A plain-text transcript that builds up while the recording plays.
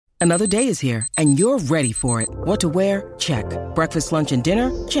Another day is here, and you're ready for it. What to wear? Check. Breakfast, lunch, and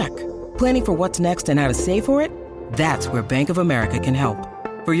dinner? Check. Planning for what's next and how to save for it? That's where Bank of America can help.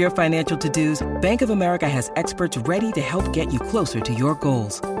 For your financial to-dos, Bank of America has experts ready to help get you closer to your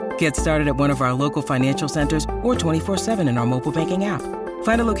goals. Get started at one of our local financial centers or 24/7 in our mobile banking app.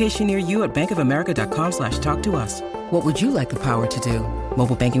 Find a location near you at bankofamerica.com/talktous. What would you like the power to do?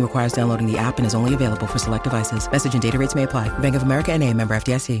 Mobile banking requires downloading the app and is only available for select devices. Message and data rates may apply. Bank of America N.A., member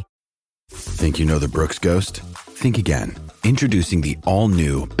FDIC. Think you know the Brooks Ghost? Think again. Introducing the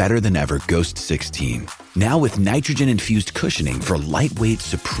all-new, better-than-ever Ghost 16. Now with nitrogen-infused cushioning for lightweight,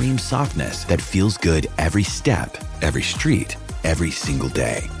 supreme softness that feels good every step, every street, every single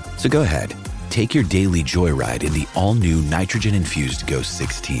day. So go ahead, take your daily joyride in the all-new nitrogen-infused Ghost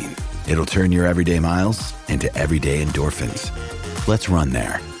 16. It'll turn your everyday miles into everyday endorphins. Let's run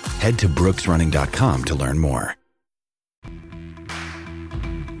there. Head to brooksrunning.com to learn more.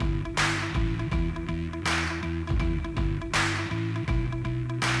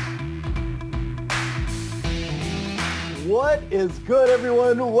 What is good,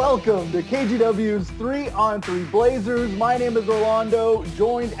 everyone? Welcome to KGW's 3-on-3 Blazers. My name is Orlando,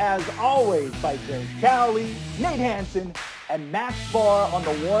 joined as always by James Cowley, Nate Hansen, and Max Barr on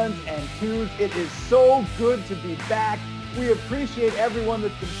the ones and twos. It is so good to be back. We appreciate everyone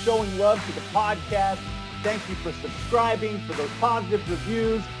that's been showing love to the podcast. Thank you for subscribing, for those positive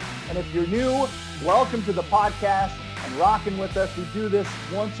reviews. And if you're new, welcome to the podcast and rocking with us. We do this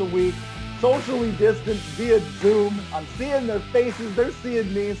once a week, socially distanced via Zoom. I'm seeing their faces, they're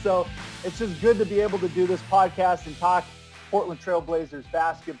seeing me. So it's just good to be able to do this podcast and talk Portland Trail Blazers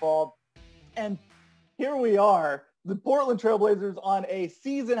basketball. And here we are, the Portland Trail Blazers on a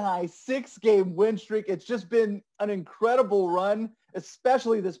season-high 6-game win streak. It's just been an incredible run,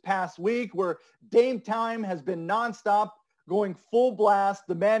 especially this past week where Dame time has been nonstop, going full blast.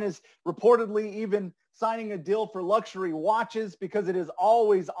 The man is reportedly even signing a deal for luxury watches because it is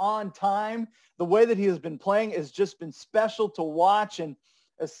always on time. The way that he has been playing has just been special to watch, and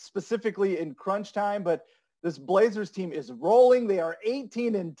specifically in crunch time. But this Blazers team is rolling. They are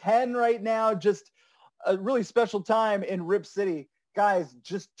 18-10 right now. Just a really special time in Rip City. Guys,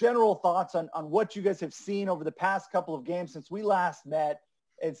 just general thoughts on what you guys have seen over the past couple of games since we last met,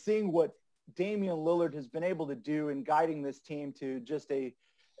 and seeing what Damian Lillard has been able to do in guiding this team to just a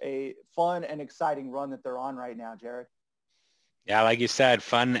fun and exciting run that they're on right now, Jared. Yeah, like you said,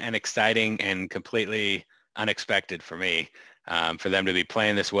 fun and exciting and completely unexpected for me. For them to be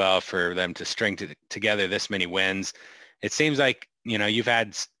playing this well, for them to string together this many wins. It seems like, you've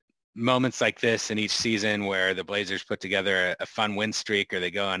had moments like this in each season where the Blazers put together a fun win streak, or they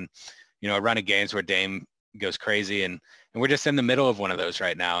go on, a run of games where Dame goes crazy, and we're just in the middle of one of those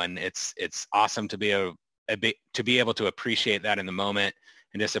right now. And it's awesome to be able to appreciate that in the moment,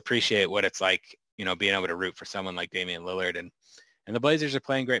 and just appreciate what it's like, being able to root for someone like Damian Lillard. And the Blazers are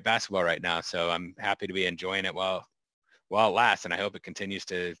playing great basketball right now. So I'm happy to be enjoying it while it lasts. And I hope it continues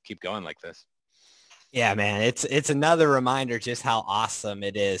to keep going like this. Yeah, man, it's another reminder just how awesome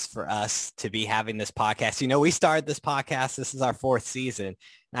it is for us to be having this podcast. We started this podcast. This is our 4th season.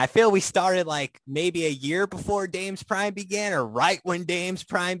 And I feel we started like maybe a year before Dame's prime began, or right when Dame's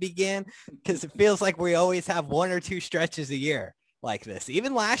prime began, because it feels like we always have 1 or 2 stretches a year like this.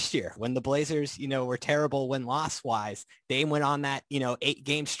 Even last year when the Blazers, were terrible win-loss wise, Dame went on that,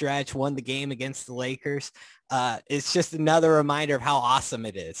 8-game stretch, won the game against the Lakers. It's just another reminder of how awesome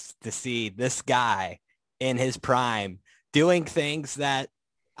it is to see this guy in his prime doing things that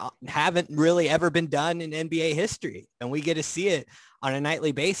haven't really ever been done in NBA history. And we get to see it on a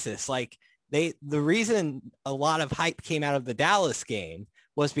nightly basis. Like the reason a lot of hype came out of the Dallas game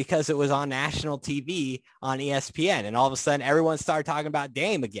was because it was on national TV on ESPN. And all of a sudden everyone started talking about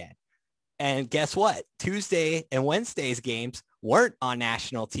Dame again. And guess what? Tuesday and Wednesday's games weren't on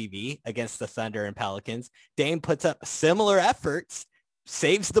national TV against the Thunder and Pelicans. Dame puts up similar efforts,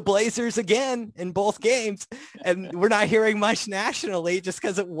 saves the Blazers again in both games. And we're not hearing much nationally just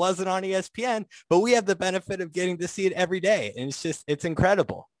because it wasn't on ESPN, but we have the benefit of getting to see it every day. And it's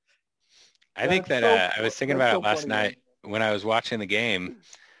incredible. I think that I was thinking about it last night when I was watching the game.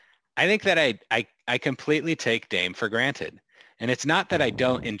 I think that I completely take Dame for granted. And it's not that I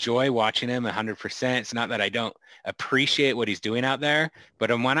don't enjoy watching him 100%. It's not that I don't appreciate what he's doing out there.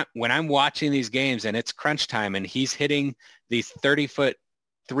 But when I'm watching these games and it's crunch time and he's hitting these 30-foot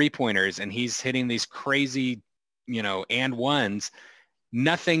three-pointers and he's hitting these crazy, and ones,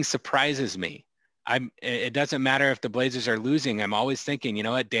 nothing surprises me. It doesn't matter if the Blazers are losing. I'm always thinking, you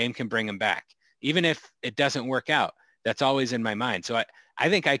know what, Dame can bring him back. Even if it doesn't work out, that's always in my mind. So I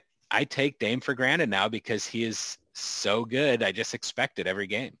think I take Dame for granted now because he is so good. I just expect it every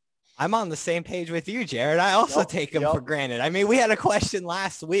game. I'm on the same page with you, Jared. I also take him for granted. I mean, we had a question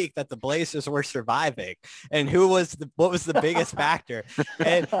last week that the Blazers were surviving and what was the biggest factor.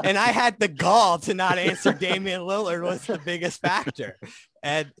 And I had the gall to not answer Damian Lillard was the biggest factor.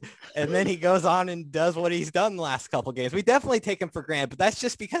 And then he goes on and does what he's done the last couple games. We definitely take him for granted, but that's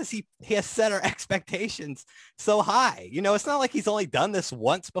just because he has set our expectations so high. You know, it's not like he's only done this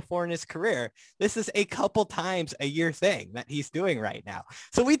once before in his career. This is a couple times a year thing that he's doing right now.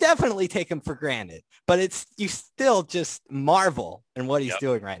 So we definitely take him for granted, but you still just marvel in what he's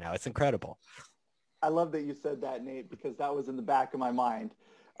doing right now. It's incredible. I love that you said that, Nate, because that was in the back of my mind.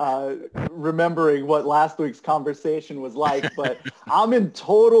 Remembering what last week's conversation was like, but I'm in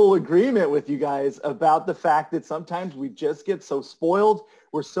total agreement with you guys about the fact that sometimes we just get so spoiled.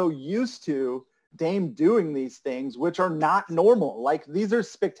 We're so used to Dame doing these things, which are not normal. Like, these are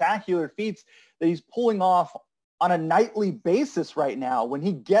spectacular feats that he's pulling off on a nightly basis right now when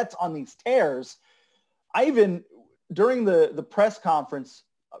he gets on these tears. I even, during the press conference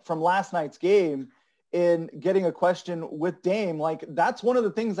from last night's game, in getting a question with Dame, like, that's one of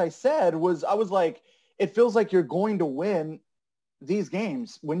the things I said was, I was like, it feels like you're going to win these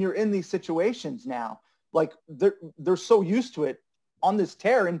games when you're in these situations now. Like, they're so used to it on this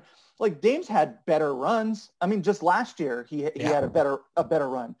tear. And like, Dame's had better runs. I mean, just last year, he had a better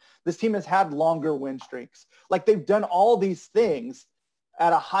run. This team has had longer win streaks. Like, they've done all these things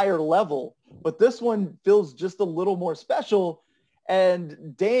at a higher level, but this one feels just a little more special.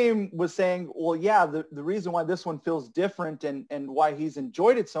 And Dame was saying, well, yeah, the reason why this one feels different and why he's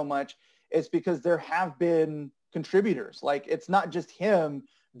enjoyed it so much is because there have been contributors. Like, it's not just him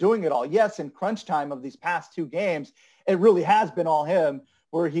doing it all. Yes, in crunch time of these past two games, it really has been all him,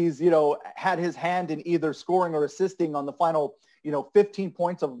 where he's, had his hand in either scoring or assisting on the final, 15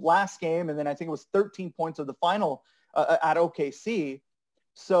 points of last game. And then I think it was 13 points of the final at OKC.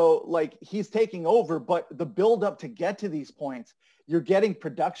 So, like, he's taking over, but the build up to get to these points, you're getting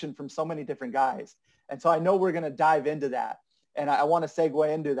production from so many different guys. And so I know we're going to dive into that, and I want to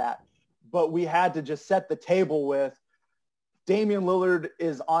segue into that, but we had to just set the table with Damian Lillard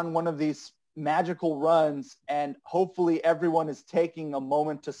is on one of these magical runs, and hopefully everyone is taking a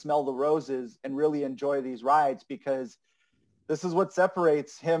moment to smell the roses and really enjoy these rides, because this is what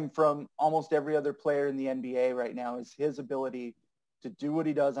separates him from almost every other player in the NBA right now, is his ability to do what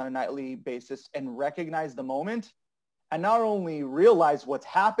he does on a nightly basis and recognize the moment and not only realize what's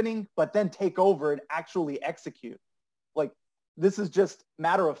happening, but then take over and actually execute. Like, this is just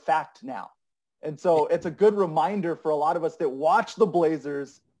matter of fact now. And so it's a good reminder for a lot of us that watch the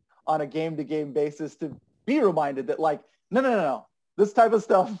Blazers on a game-to-game basis to be reminded that, like, no. This type of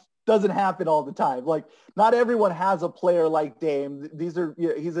stuff doesn't happen all the time. Like, not everyone has a player like Dame. He's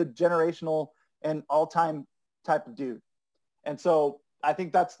a generational and all-time type of dude. And so I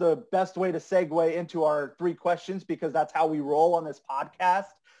think that's the best way to segue into our three questions, because that's how we roll on this podcast.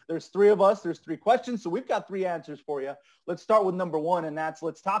 There's three of us. There's three questions. So we've got three answers for you. Let's start with number one, and that's,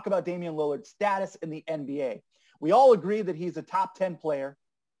 let's talk about Damian Lillard's status in the NBA. We all agree that he's a top 10 player,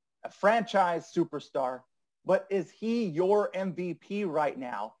 a franchise superstar, but is he your MVP right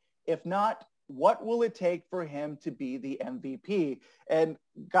now? If not, what will it take for him to be the MVP? And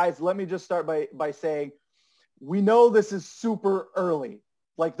guys, let me just start by saying, we know this is super early.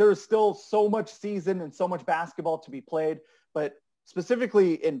 Like, there's still so much season and so much basketball to be played, but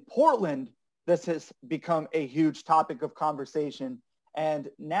specifically in Portland, this has become a huge topic of conversation. And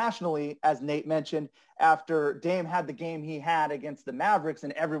nationally, as Nate mentioned, after Dame had the game he had against the Mavericks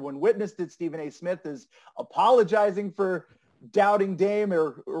and everyone witnessed it, Stephen A. Smith is apologizing for doubting Dame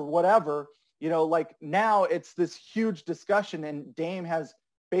or whatever. Like, now it's this huge discussion, and Dame has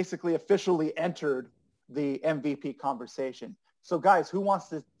basically officially entered the MVP conversation. So guys, who wants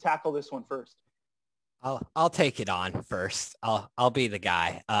to tackle this one first? I'll take it on first. I'll be the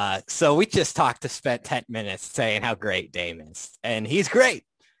guy. So we just spent 10 minutes saying how great Dame is, and he's great.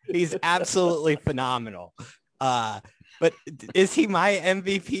 He's absolutely phenomenal. But is he my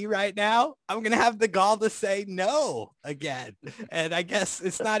MVP right now? I'm going to have the gall to say no again. And I guess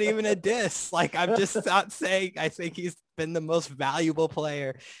it's not even a diss. Like, I'm just not saying I think he's been the most valuable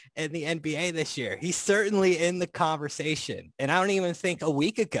player in the NBA this year. He's certainly in the conversation. And I don't even think a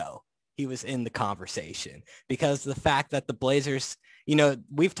week ago he was in the conversation, because the fact that the Blazers,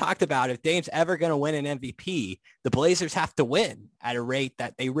 we've talked about, if Dame's ever going to win an MVP, the Blazers have to win at a rate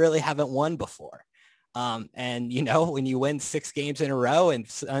that they really haven't won before. And when you win 6 games in a row and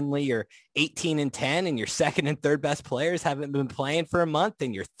suddenly you're 18-10 and your second and third best players haven't been playing for a month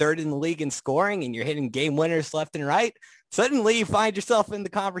and you're third in the league in scoring and you're hitting game winners left and right, suddenly you find yourself in the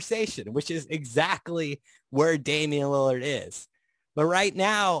conversation, which is exactly where Damian Lillard is. But right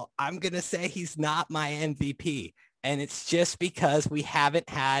now, I'm going to say he's not my MVP. And it's just because we haven't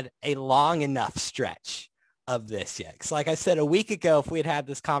had a long enough stretch of this yet. Because like I said, a week ago, if we had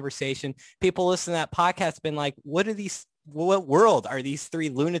this conversation, people listening to that podcast been like, what world are these three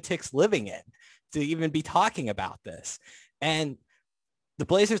lunatics living in to even be talking about this? And the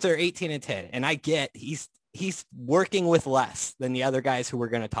Blazers are 18-10. And I get he's working with less than the other guys who we're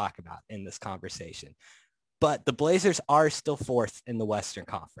going to talk about in this conversation. But the Blazers are still fourth in the Western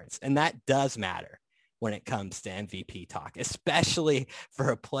Conference. And that does matter when it comes to MVP talk, especially for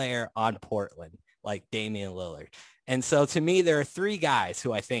a player on Portland like Damian Lillard. And so to me, there are three guys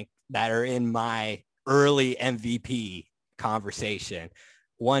who I think that are in my early MVP conversation.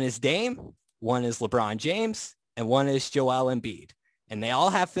 One is Dame, one is LeBron James, and one is Joel Embiid. And they all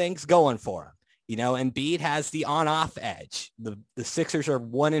have things going for them. You know, Embiid has the on-off edge. The Sixers are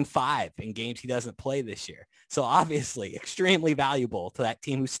 1-5 in games he doesn't play this year. So obviously extremely valuable to that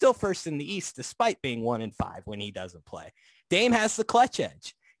team who's still first in the East despite being 1-5 when he doesn't play. Dame has the clutch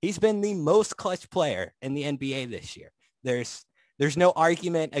edge. He's been the most clutch player in the NBA this year. There's no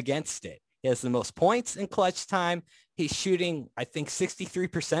argument against it. He has the most points in clutch time. He's shooting, I think,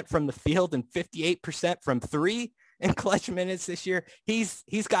 63% from the field and 58% from three in clutch minutes this year. He's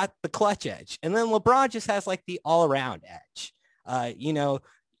got the clutch edge. And then LeBron just has like the all-around edge. You know,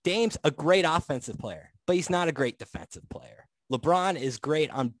 Dame's a great offensive player, but he's not a great defensive player. LeBron is great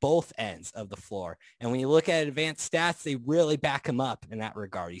on both ends of the floor. And when you look at advanced stats, they really back him up in that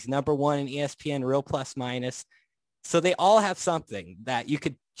regard. He's number one in ESPN real plus minus. So they all have something that you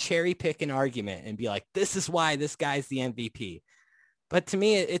could cherry pick an argument and be like, this is why this guy's the MVP. But to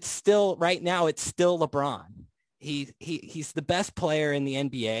me, it's still right now, it's still LeBron. He's the best player in the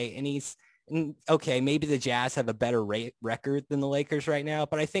NBA, and okay, maybe the Jazz have a better record than the Lakers right now,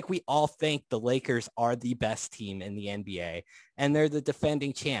 but I think we all think the Lakers are the best team in the NBA, and they're the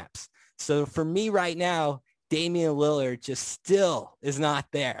defending champs. So for me right now, Damian Lillard just still is not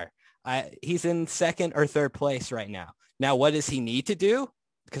there. He's in second or third place right now. Now, what does he need to do?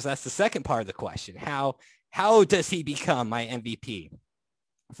 Because that's the second part of the question. How does he become my MVP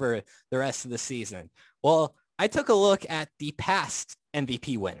for the rest of the season? Well, I took a look at the past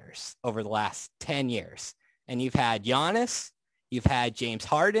MVP winners over the last 10 years. And you've had Giannis, you've had James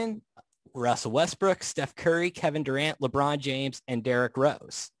Harden, Russell Westbrook, Steph Curry, Kevin Durant, LeBron James, and Derrick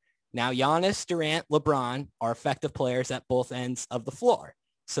Rose. Now, Giannis, Durant, LeBron are effective players at both ends of the floor.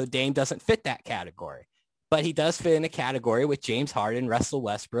 So Dame doesn't fit that category. But he does fit in a category with James Harden, Russell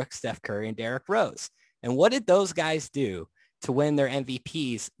Westbrook, Steph Curry, and Derrick Rose. And what did those guys do to win their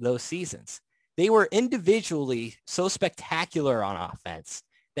MVPs those seasons? They were individually so spectacular on offense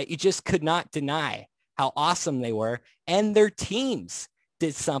that you just could not deny how awesome they were. And their teams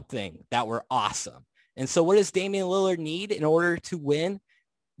did something that were awesome. And so what does Damian Lillard need in order to win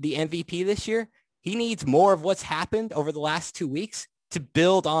the MVP this year? He needs more of what's happened over the last 2 weeks to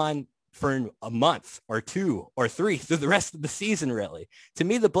build on for a month or two or three through the rest of the season, really. To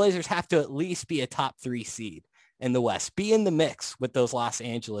me, the Blazers have to at least be a top 3 seed in the West, be in the mix with those Los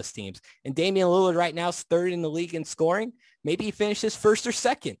Angeles teams. And Damian Lillard right now is third in the league in scoring. Maybe he finishes first or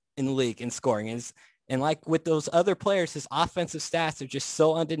second in the league in scoring. And like with those other players, his offensive stats are just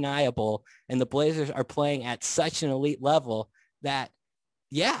so undeniable. And the Blazers are playing at such an elite level that,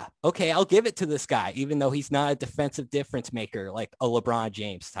 yeah, okay, I'll give it to this guy, even though he's not a defensive difference maker like a LeBron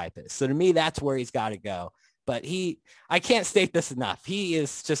James type is. So to me, that's where he's got to go. But I can't state this enough. He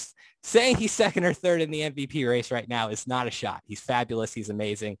is just saying he's second or third in the MVP race right now is not a shot. He's fabulous. He's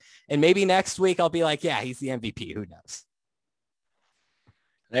amazing. And maybe next week I'll be like, yeah, he's the MVP. Who knows?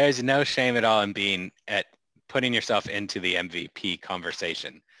 There's no shame at all in putting yourself into the MVP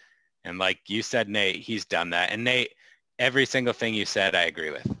conversation. And like you said, Nate, he's done that. And Nate, every single thing you said, I agree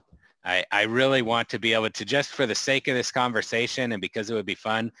with. I really want to be able to, just for the sake of this conversation and because it would be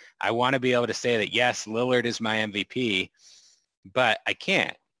fun, I want to be able to say that, yes, Lillard is my MVP, but I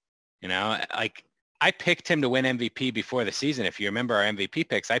can't. You know, like I picked him to win MVP before the season. If you remember our MVP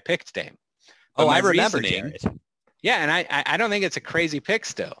picks, I picked Dame. But I remember, Jared. Yeah, and I don't think it's a crazy pick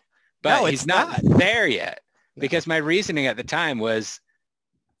still. But no, he's not there yet because my reasoning at the time was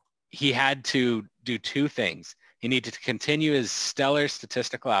he had to do 2 things. He needed to continue his stellar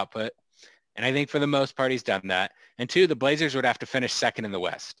statistical output. And I think for the most part, he's done that. And 2, the Blazers would have to finish second in the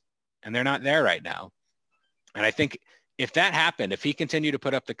West. And they're not there right now. And I think if that happened, if he continued to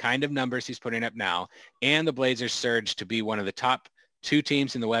put up the kind of numbers he's putting up now, and the Blazers surged to be one of the top 2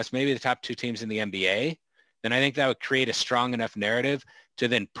 teams in the West, maybe the top 2 teams in the NBA, then I think that would create a strong enough narrative to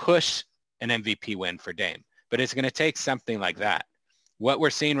then push an MVP win for Dame. But it's going to take something like that. What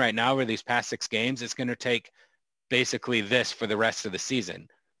we're seeing right now over these past 6 games, it's going to take basically this for the rest of the season,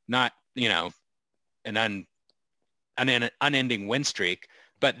 not, an unending win streak,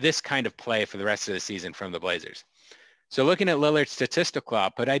 but this kind of play for the rest of the season from the Blazers. So looking at Lillard's statistical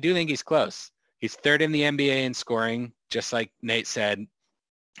output, I do think he's close. He's third in the NBA in scoring, just like Nate said.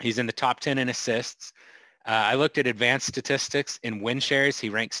 He's in the top 10 in assists. I looked at advanced statistics in win shares. He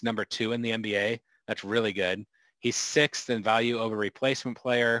ranks number 2 in the NBA. That's really good. He's 6th in value over replacement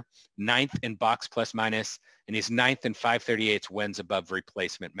player, 9th in box plus minus, and he's 9th in 538 wins above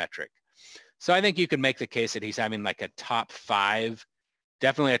replacement metric. So I think you can make the case that he's having like a top 5,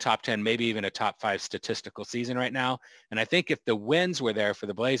 definitely a top 10, maybe even a top 5 statistical season right now. And I think if the wins were there for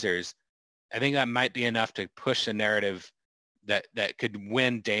the Blazers, I think that might be enough to push the narrative that could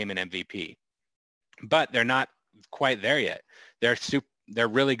win Dame an MVP. But they're not quite there yet. They're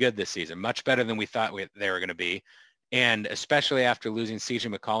really good this season, much better than we thought they were going to be. And especially after losing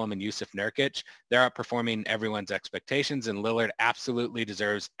CJ McCollum and Yusuf Nurkic, they're outperforming everyone's expectations, and Lillard absolutely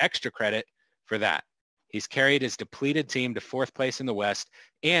deserves extra credit for that. He's carried his depleted team to 4th place in the West,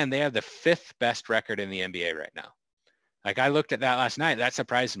 and they have the 5th best record in the NBA right now. Like, I looked at that last night. That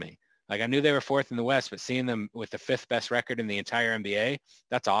surprised me. Like, I knew they were 4th in the West, but seeing them with the 5th best record in the entire NBA,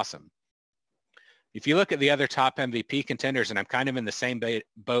 that's awesome. If you look at the other top MVP contenders, and I'm kind of in the same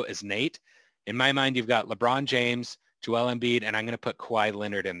boat as Nate, in my mind, you've got LeBron James, Joel Embiid, and I'm going to put Kawhi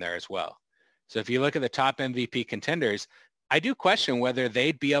Leonard in there as well. So if you look at the top MVP contenders, I do question whether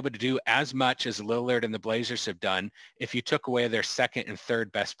they'd be able to do as much as Lillard and the Blazers have done if you took away their 2nd and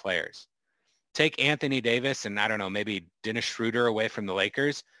 3rd best players. Take Anthony Davis and, I don't know, maybe Dennis Schroeder away from the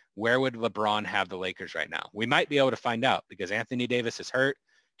Lakers. Where would LeBron have the Lakers right now? We might be able to find out because Anthony Davis is hurt.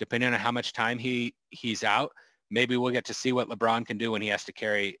 Depending on how much time he's out, maybe we'll get to see what LeBron can do when he has to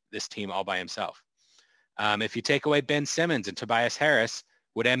carry this team all by himself. If you take away Ben Simmons and Tobias Harris,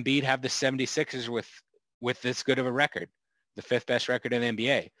 would Embiid have the 76ers with this good of a record, the 5th best record in the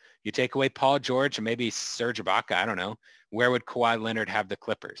NBA? You take away Paul George and maybe Serge Ibaka, I don't know. Where would Kawhi Leonard have the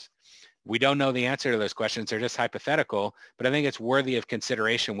Clippers? We don't know the answer to those questions. They're just hypothetical, but I think it's worthy of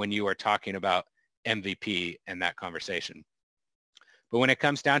consideration when you are talking about MVP and that conversation. But when it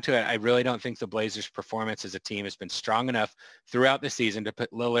comes down to it, I really don't think the Blazers' performance as a team has been strong enough throughout the season to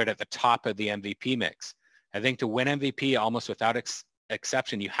put Lillard at the top of the MVP mix. I think to win MVP, almost without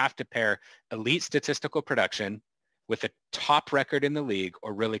exception, you have to pair elite statistical production with a top record in the league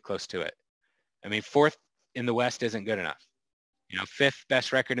or really close to it. I mean, 4th in the West isn't good enough. 5th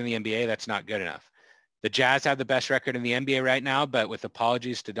best record in the NBA, that's not good enough. The Jazz have the best record in the NBA right now, but with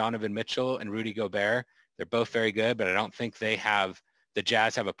apologies to Donovan Mitchell and Rudy Gobert, they're both very good, but I don't think the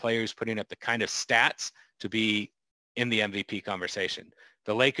Jazz have a player who's putting up the kind of stats to be in the MVP conversation.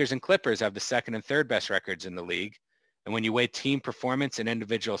 The Lakers and Clippers have the 2nd and 3rd best records in the league. And when you weigh team performance and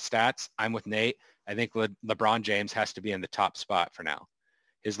individual stats, I'm with Nate. I think LeBron James has to be in the top spot for now.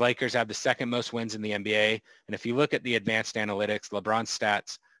 His Lakers have the 2nd most wins in the NBA. And if you look at the advanced analytics, LeBron's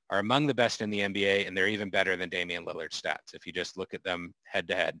stats are among the best in the NBA, and they're even better than Damian Lillard's stats if you just look at them head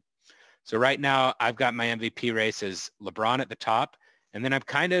to head. So right now, I've got my MVP race as LeBron at the top. And then I'm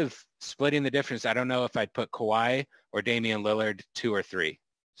kind of splitting the difference. I don't know if I'd put Kawhi or Damian Lillard 2 or 3.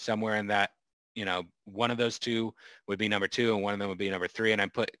 Somewhere in that, one of those two would be number 2 and one of them would be number 3. And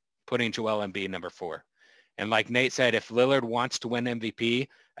I'm putting Joel Embiid number 4. And like Nate said, if Lillard wants to win MVP,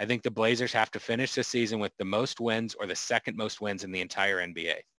 I think the Blazers have to finish the season with the most wins or the 2nd most wins in the entire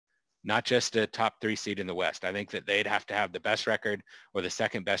NBA. Not just a top 3 seed in the West. I think that they'd have to have the best record or the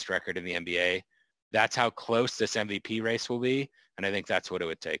 2nd best record in the NBA. That's how close this MVP race will be. And I think that's what it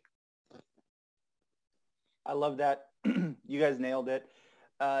would take. I love that. You guys nailed it.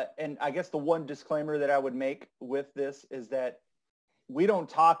 And I guess the one disclaimer that I would make with this is that we don't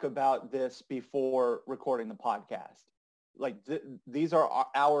talk about this before recording the podcast. Like these are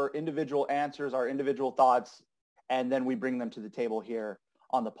our individual answers, our individual thoughts, and then we bring them to the table here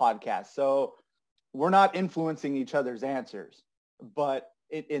on the podcast. So we're not influencing each other's answers, but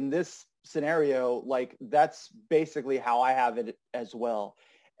in this scenario, like that's basically how I have it as well.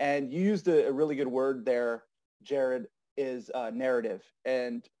 And you used a really good word there, Jared, is narrative.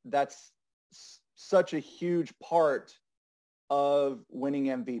 And that's such a huge part of winning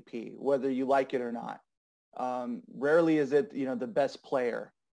MVP, whether you like it or not. Rarely is it, the best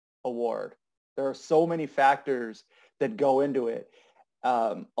player award. There are so many factors that go into it,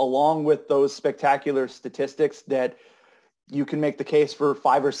 along with those spectacular statistics that you can make the case for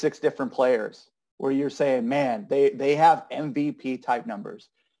 5 or 6 different players where you're saying, man, they have MVP type numbers.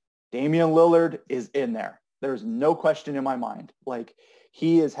 Damian Lillard is in there. There's no question in my mind. Like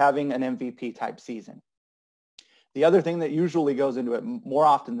he is having an MVP type season. The other thing that usually goes into it more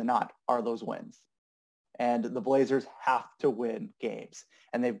often than not are those wins. and the Blazers have to win games.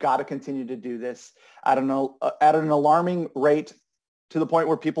 And they've got to continue to do this at an alarming rate to the point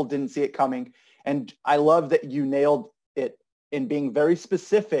where people didn't see it coming. And I love that you nailed it in being very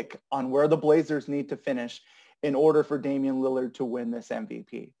specific on where the Blazers need to finish in order for Damian Lillard to win this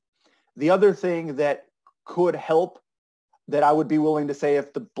MVP. The other thing that could help, that I would be willing to say,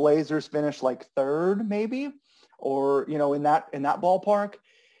 if the Blazers finish like third maybe, or, you know, in that ballpark,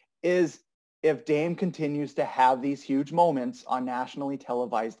 is if Dame continues to have these huge moments on nationally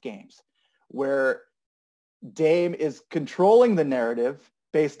televised games where Dame is controlling the narrative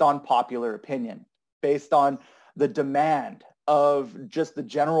based on popular opinion, based on the demand of just the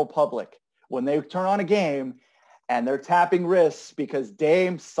general public. When they turn on a game and they're tapping wrists because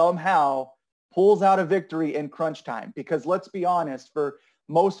Dame somehow pulls out a victory in crunch time. Because let's be honest, for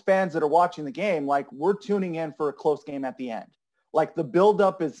most fans that are watching the game, like, we're tuning in for a close game at the end. Like, the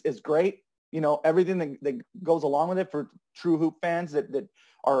buildup is great. You know, everything that goes along with it for true hoop fans that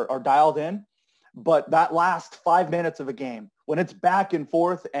are dialed in. But that last 5 minutes of a game, when it's back and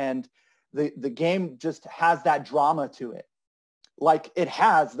forth and the game just has that drama to it, like it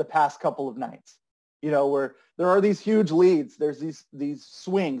has the past couple of nights, you know, where there are these huge leads. There's these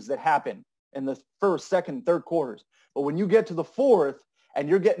swings that happen in the first, second, third quarters. But when you get to the fourth and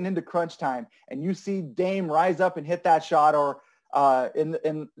you're getting into crunch time and you see Dame rise up and hit that shot, or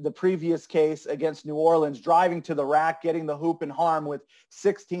in the previous case against New Orleans, driving to the rack, getting the hoop and harm with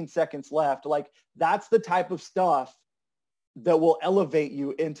 16 seconds left. Like, that's the type of stuff that will elevate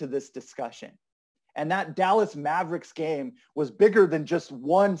you into this discussion. And that Dallas Mavericks game was bigger than just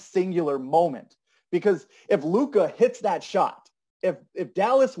one singular moment, because if Luka hits that shot, if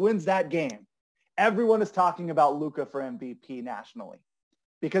Dallas wins that game, everyone is talking about Luka for MVP nationally.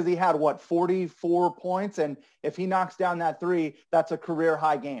 Because he had, 44 points? And if he knocks down that three, that's a career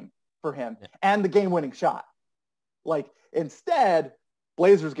high game for him. Yeah. And the game-winning shot. Like, instead,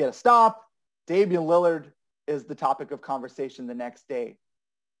 Blazers get a stop. Damian Lillard is the topic of conversation the next day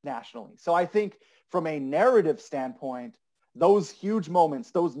nationally. So I think from a narrative standpoint, those huge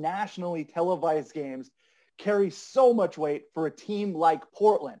moments, those nationally televised games, carry so much weight for a team like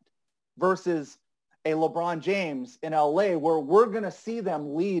Portland versus a LeBron James in LA, where we're going to see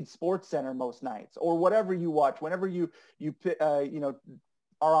them lead SportsCenter most nights, or whatever you watch, whenever you are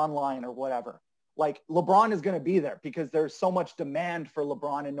online or whatever. Like, LeBron is going to be there because there's so much demand for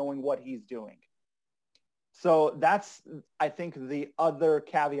LeBron and knowing what he's doing. So that's, I think, the other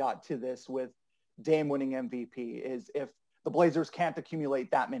caveat to this with Dame winning MVP, is if the Blazers can't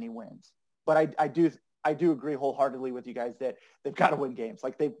accumulate that many wins. But I do agree wholeheartedly with you guys that they've got to win games.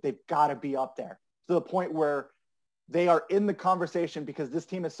 Like, they've got to be up there to the point where they are in the conversation, because this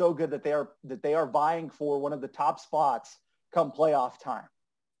team is so good that they are vying for one of the top spots come playoff time.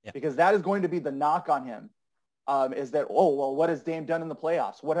 Yeah. Because that is going to be the knock on him, is that, what has Dame done in the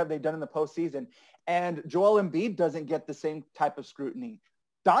playoffs? What have they done in the postseason? And Joel Embiid doesn't get the same type of scrutiny.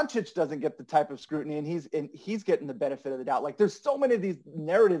 Doncic doesn't get the type of scrutiny, and he's getting the benefit of the doubt. Like, there's so many of these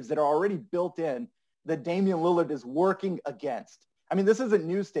narratives that are already built in that Damian Lillard is working against. I mean, this isn't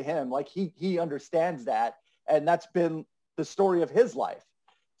news to him. Like, he understands that, and that's been the story of his life.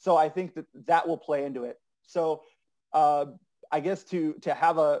 So I think that will play into it. So I guess to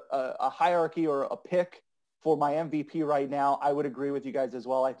have a hierarchy or a pick for my MVP right now, I would agree with you guys as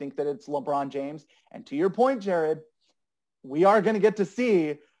well. I think that it's LeBron James. And to your point, Jared, we are going to get to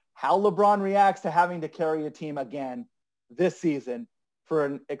see how LeBron reacts to having to carry a team again this season for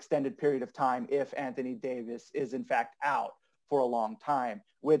an extended period of time if Anthony Davis is in fact out for a long time,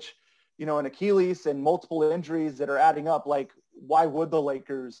 which, you know, an Achilles and multiple injuries that are adding up, like, why would the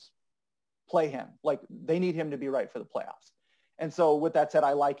Lakers play him? Like, they need him to be right for the playoffs. And so with that said,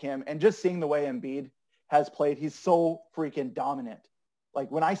 I like him. And just seeing the way Embiid has played, he's so freaking dominant.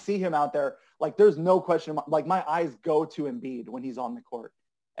 Like, when I see him out there, like, there's no question, like, my eyes go to Embiid when he's on the court.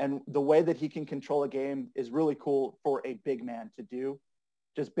 And the way that he can control a game is really cool for a big man to do,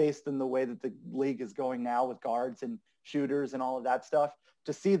 just based on the way that the league is going now with guards and shooters and all of that stuff.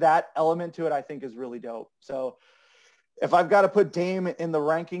 To see that element to it, I think, is really dope. So if I've got to put Dame in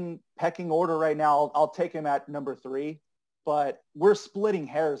the pecking order right now, I'll take him at number 3. But we're splitting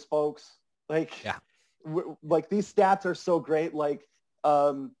hairs, folks. Like, yeah. Like, these stats are so great. Like,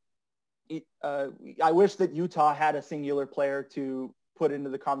 I wish that Utah had a singular player to put into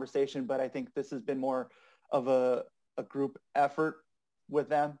the conversation, but I think this has been more of a group effort with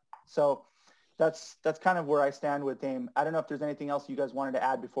them. So that's kind of where I stand with Dame. I don't know if there's anything else you guys wanted to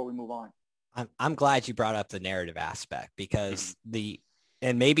add before we move on. I'm glad you brought up the narrative aspect, because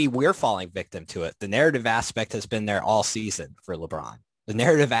and maybe we're falling victim to it. The narrative aspect has been there all season for LeBron. The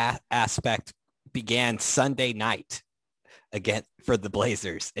narrative aspect began Sunday night again for the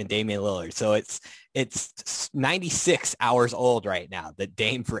Blazers and Damian Lillard. So it's 96 hours old right now, the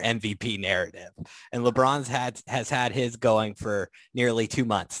Dame for MVP narrative. And LeBron's has had his going for nearly 2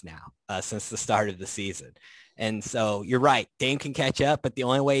 months now, since the start of the season. And so you're right, Dame can catch up, but the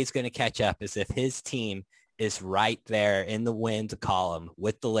only way he's going to catch up is if his team is right there in the wins column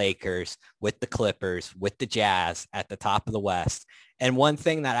with the Lakers, with the Clippers, with the Jazz at the top of the West. And one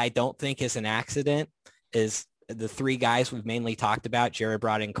thing that I don't think is an accident is the three guys we've mainly talked about. Jared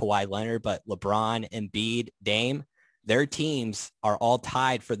brought in Kawhi Leonard, but LeBron, Embiid, Dame, their teams are all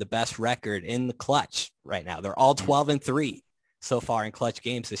tied for the best record in the clutch right now. They're all 12-3 so far in clutch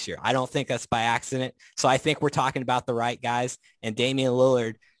games this year. I don't think that's by accident. So I think we're talking about the right guys. And Damian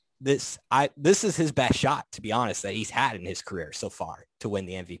Lillard, this is his best shot, to be honest, that he's had in his career so far to win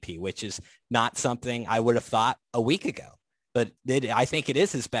the MVP, which is not something I would have thought a week ago. But I think it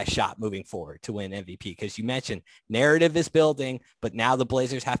is his best shot moving forward to win MVP, because you mentioned narrative is building, but now the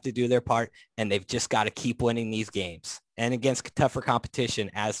Blazers have to do their part, and they've just got to keep winning these games and against tougher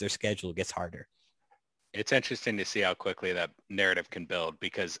competition as their schedule gets harder. It's interesting to see how quickly that narrative can build,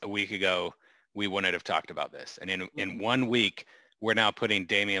 because a week ago we wouldn't have talked about this. And in 1 week, we're now putting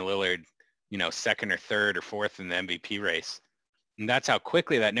Damian Lillard, second or third or fourth in the MVP race. And that's how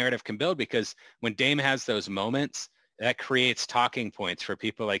quickly that narrative can build, because when Dame has those moments, that creates talking points for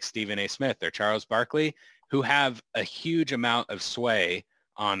people like Stephen A. Smith or Charles Barkley, who have a huge amount of sway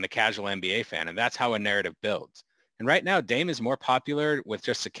on the casual NBA fan. And that's how a narrative builds. And right now, Dame is more popular with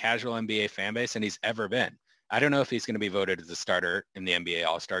just a casual NBA fan base than he's ever been. I don't know if he's going to be voted as a starter in the NBA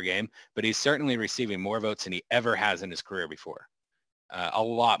All-Star game, but he's certainly receiving more votes than he ever has in his career before. A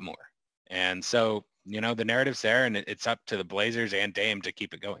lot more. And so, the narrative's there, and it's up to the Blazers and Dame to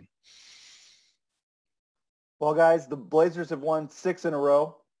keep it going. Well, guys, the Blazers have won 6 in a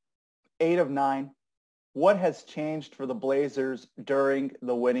row, 8 of 9. What has changed for the Blazers during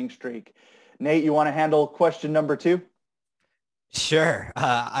the winning streak? Nate, you want to handle question number 2? Sure.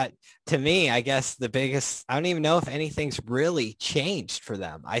 To me, I guess the biggest, I don't even know if anything's really changed for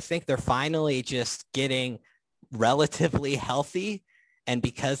them. I think they're finally just getting relatively healthy. And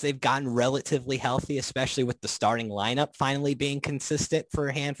because they've gotten relatively healthy, especially with the starting lineup finally being consistent for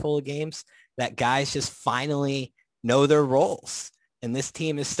a handful of games, that guys just finally know their roles. And this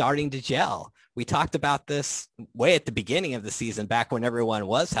team is starting to gel. We talked about this way at the beginning of the season, back when everyone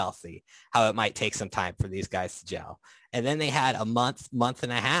was healthy, how it might take some time for these guys to gel. And then they had a month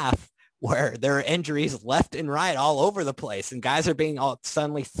and a half where there are injuries left and right all over the place. And guys are being all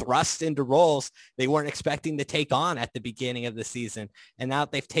suddenly thrust into roles they weren't expecting to take on at the beginning of the season. And now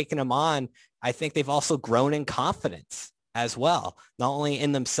that they've taken them on, I think they've also grown in confidence as well, not only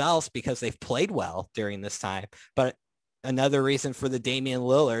in themselves because they've played well during this time, but another reason for the Damian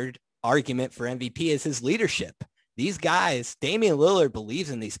Lillard argument for MVP is his leadership. These guys, Damian Lillard believes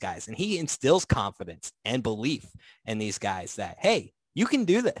in these guys, and he instills confidence and belief in these guys that, hey, you can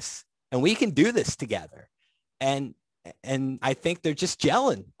do this and we can do this together. And I think they're just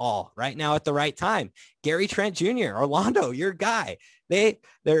gelling all right now at the right time. Gary Trent Jr., Orlando, your guy, they're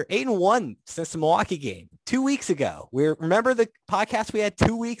 8-1 since the Milwaukee game 2 weeks ago. Remember the podcast we had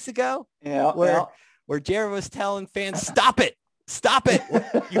 2 weeks ago? Yeah. Where Jared was telling fans, stop it.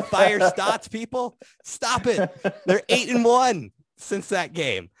 You fire Stotts, people. Stop it. They're 8-1 since that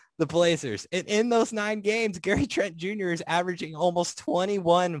game, the Blazers. And in those 9 games, Gary Trent Jr. is averaging almost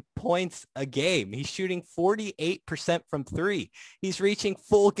 21 points a game. He's shooting 48% from 3. He's reaching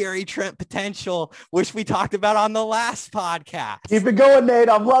full Gary Trent potential, which we talked about on the last podcast. Keep it going, Nate.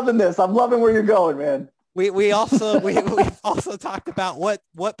 I'm loving this. I'm loving where you're going, man. We've also talked about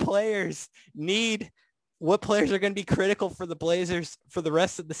what players need. What players are going to be critical for the Blazers for the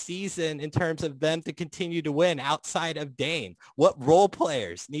rest of the season in terms of them to continue to win outside of Dame? What role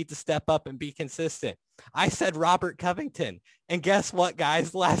players need to step up and be consistent? I said Robert Covington. And guess what,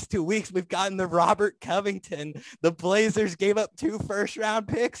 guys? The last 2 weeks, we've gotten the Robert Covington the Blazers gave up 2 first-round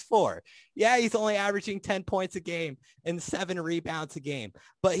picks for. Yeah, he's only averaging 10 points a game and 7 rebounds a game,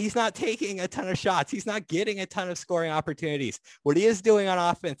 but he's not taking a ton of shots. He's not getting a ton of scoring opportunities. What he is doing on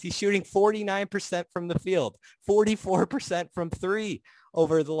offense, he's shooting 49% from the field, 44% from 3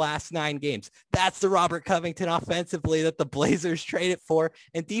 over the last 9 games. That's the Robert Covington offensively that the Blazers traded for.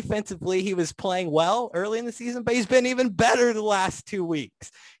 And defensively, he was playing well early in the season, but he's been even better the last 2 weeks.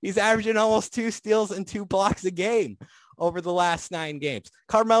 He's averaging almost 2 steals and 2 blocks a game over the last 9 games.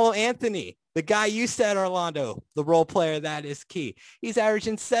 Carmelo Anthony, The guy you said, Orlando, the role player, that is key. He's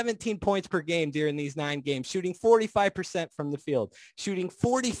averaging 17 points per game during these 9 games, shooting 45% from the field, shooting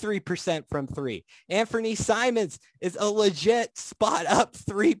 43% from three. Anthony Simons is a legit spot-up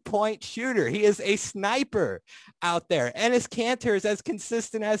three-point shooter. He is a sniper out there. Enes Kanter is as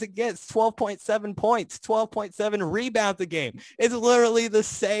consistent as it gets, 12.7 points, 12.7 rebounds a game. It's literally the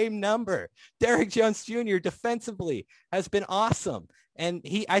same number. Derrick Jones Jr. defensively has been awesome. And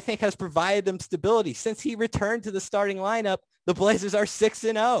he, I think, has provided them stability. Since he returned to the starting lineup, the Blazers are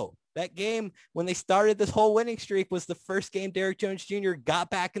 6-0. That game, when they started this whole winning streak, was the first game Derrick Jones Jr. got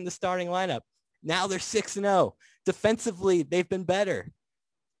back in the starting lineup. Now they're 6-0. Defensively, they've been better.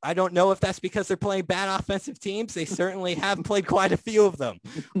 I don't know if that's because they're playing bad offensive teams. They certainly have played quite a few of them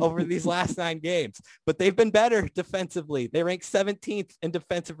over these last 9 games, but they've been better defensively. They ranked 17th in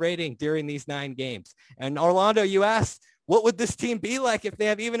defensive rating during these 9 games. And Orlando, you asked, what would this team be like if they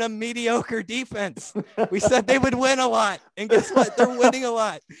have even a mediocre defense? We said they would win a lot. And guess what? They're winning a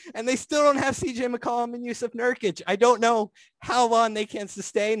lot. And they still don't have CJ McCollum and Yusuf Nurkic. I don't know how long they can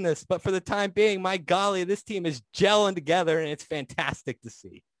sustain this, but for the time being, my golly, this team is gelling together, and it's fantastic to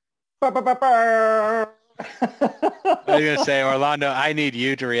see. I was going to say, Orlando, I need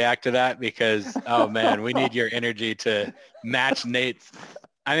you to react to that because, oh, man, we need your energy to match Nate's.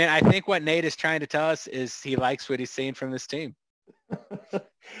 I mean, I think what Nate is trying to tell us is he likes what he's seeing from this team.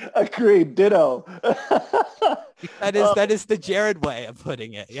 Agreed. Ditto. That is the Jared way of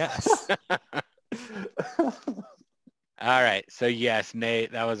putting it. Yes. All right. So yes,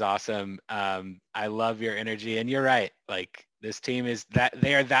 Nate, that was awesome. I love your energy, and you're right. Like, this team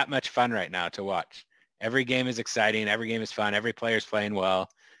they are that much fun right now to watch. Every game is exciting. Every game is fun. Every player's playing well.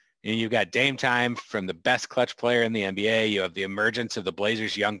 And you've got Dame time from the best clutch player in the NBA. You have the emergence of the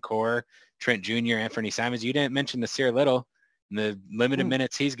Blazers' young core, Trent Jr., Anthony Simons. You didn't mention Nasir Little. In the limited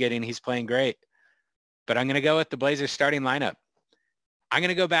minutes he's getting, he's playing great. But I'm going to go with the Blazers starting lineup. I'm going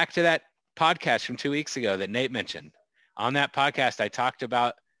to go back to that podcast from 2 weeks ago that Nate mentioned. On that podcast, I talked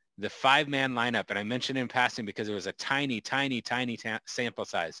about the 5-man lineup, and I mentioned it in passing because it was a tiny sample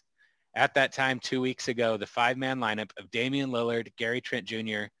size. At that time, 2 weeks ago, the 5-man lineup of Damian Lillard, Gary Trent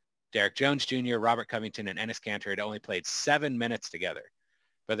Jr., Derrick Jones Jr., Robert Covington, and Enes Kanter had only played 7 minutes together.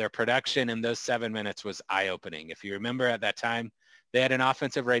 But their production in those 7 minutes was eye-opening. If you remember at that time, they had an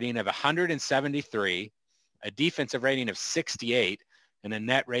offensive rating of 173, a defensive rating of 68, and a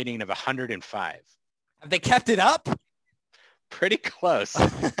net rating of 105. Have they kept it up? Pretty close.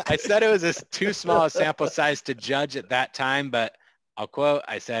 I said it was too small a sample size to judge at that time, but I'll quote,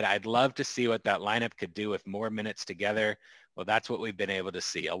 I said, I'd love to see what that lineup could do with more minutes together. Well, that's what we've been able to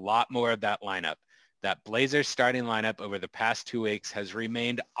see. A lot more of that lineup. That Blazers starting lineup over the past 2 weeks has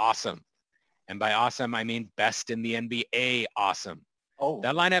remained awesome. And by awesome, I mean best in the NBA awesome. Oh.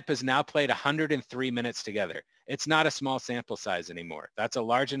 That lineup has now played 103 minutes together. It's not a small sample size anymore. That's a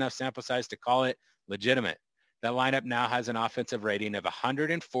large enough sample size to call it legitimate. That lineup now has an offensive rating of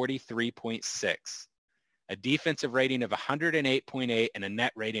 143.6, a defensive rating of 108.8, and a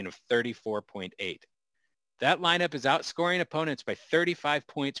net rating of 34.8. That lineup is outscoring opponents by 35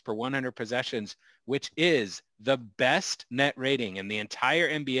 points per 100 possessions, which is the best net rating in the entire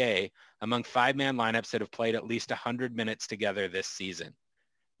NBA among 5-man lineups that have played at least 100 minutes together this season.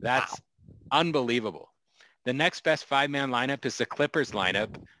 That's unbelievable. The next best 5-man lineup is the Clippers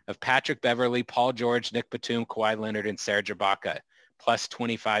lineup of Patrick Beverley, Paul George, Nick Batum, Kawhi Leonard, and Serge Ibaka, plus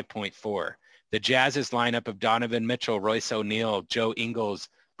 25.4. The Jazz's lineup of Donovan Mitchell, Royce O'Neal, Joe Ingles,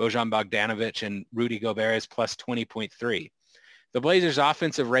 Bojan Bogdanovic, and Rudy Gobert is plus 20.3. The Blazers'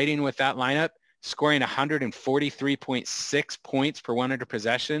 offensive rating with that lineup, scoring 143.6 points per 100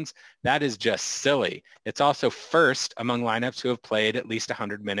 possessions, that is just silly. It's also first among lineups who have played at least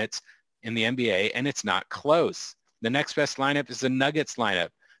 100 minutes in the NBA, and it's not close. The next best lineup is the Nuggets lineup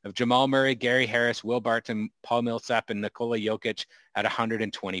of Jamal Murray, Gary Harris, Will Barton, Paul Millsap, and Nikola Jokic at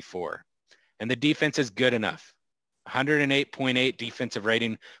 124. And the defense is good enough. 108.8 defensive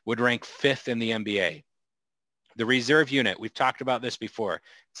rating would rank 5th in the NBA. The reserve unit, we've talked about this before.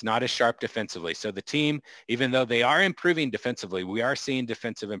 It's not as sharp defensively. So the team, even though they are improving defensively, we are seeing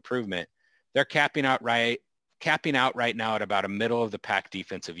defensive improvement. They're capping out right now at about a middle of the pack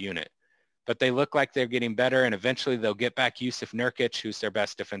defensive unit. But they look like they're getting better, and eventually they'll get back Yusuf Nurkic, who's their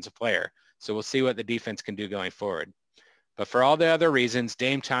best defensive player. So we'll see what the defense can do going forward. But for all the other reasons,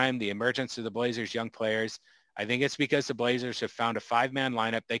 Dame time, the emergence of the Blazers' young players, I think it's because the Blazers have found a 5-man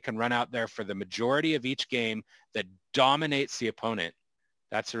lineup they can run out there for the majority of each game that dominates the opponent.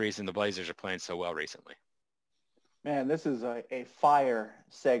 That's the reason the Blazers are playing so well recently. Man, this is a fire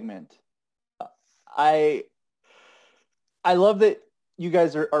segment. I love that you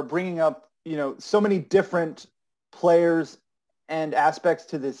guys are bringing up so many different players and aspects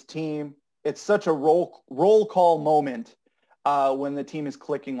to this team. It's such a roll call moment when the team is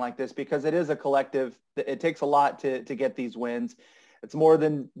clicking like this, because it is a collective. It takes a lot to get these wins. It's more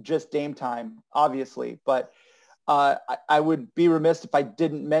than just Dame time, obviously, but I would be remiss if I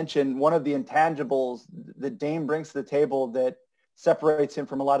didn't mention one of the intangibles that Dame brings to the table that separates him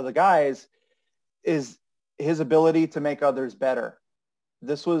from a lot of the guys is his ability to make others better.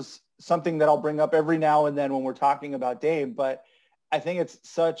 This was something that I'll bring up every now and then when we're talking about Dame, but I think it's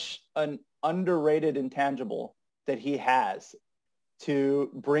such an underrated intangible that he has to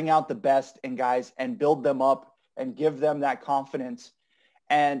bring out the best in guys and build them up and give them that confidence.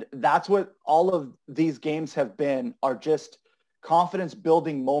 And that's what all of these games have been, are just confidence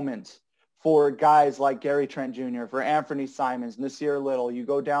building moments for guys like Gary Trent Jr., for Anthony Simons, Nasir Little. You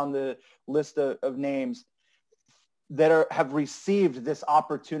go down the list of names that have received this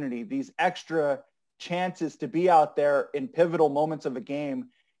opportunity, these extra chances to be out there in pivotal moments of a game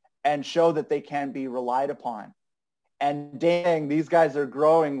and show that they can be relied upon. And dang, these guys are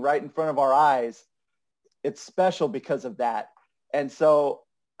growing right in front of our eyes. It's special because of that. And so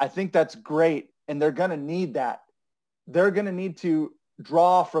I think that's great. And they're going to need that. They're going to need to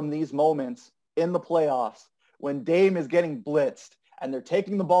draw from these moments in the playoffs when Dame is getting blitzed and they're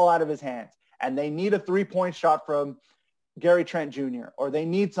taking the ball out of his hands and they need a 3-point shot from Gary Trent Jr., or they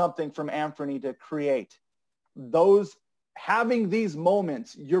need something from Anthony to create. Having these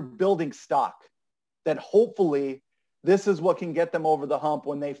moments, you're building stock that hopefully this is what can get them over the hump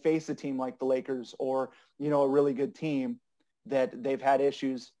when they face a team like the Lakers or, a really good team that they've had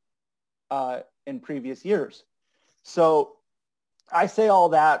issues in previous years. So I say all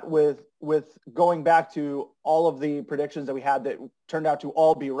that with going back to all of the predictions that we had that turned out to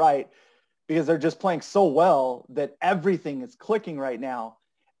all be right, because they're just playing so well that everything is clicking right now.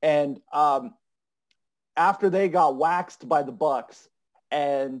 And after they got waxed by the Bucks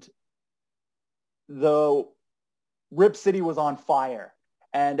and the Rip City was on fire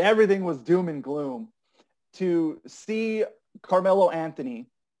and everything was doom and gloom, to see Carmelo Anthony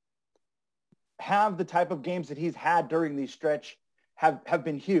have the type of games that he's had during these stretch have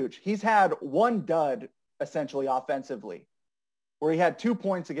been huge. He's had one dud essentially offensively where he had 2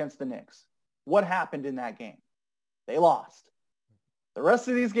 points against the Knicks. What happened in that game? They lost. The rest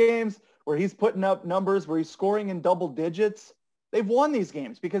of these games where he's putting up numbers, where he's scoring in double digits, they've won these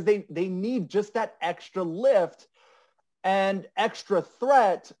games because they need just that extra lift and extra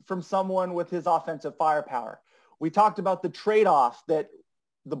threat from someone with his offensive firepower. We talked about the trade-off that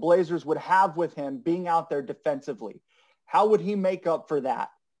the Blazers would have with him being out there defensively. How would he make up for that?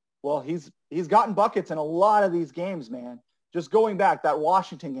 Well, he's gotten buckets in a lot of these games, man. Just going back, that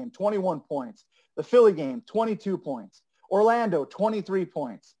Washington game, 21 points. The Philly game, 22 points. Orlando, 23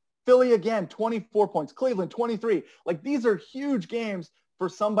 points. Philly again, 24 points. Cleveland, 23. Like, these are huge games for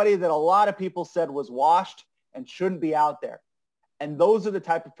somebody that a lot of people said was washed and shouldn't be out there. And those are the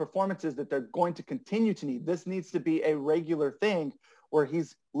type of performances that they're going to continue to need. This needs to be a regular thing where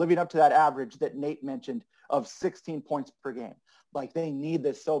he's living up to that average that Nate mentioned of 16 points per game. Like, they need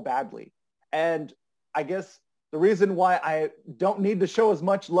this so badly. And I guess the reason why I don't need to show as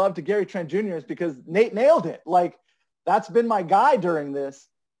much love to Gary Trent Jr. is because Nate nailed it. Like, that's been my guy during this.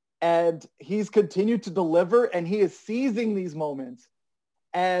 And he's continued to deliver, and he is seizing these moments.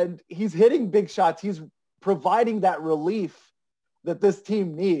 And he's hitting big shots. He's providing that relief that this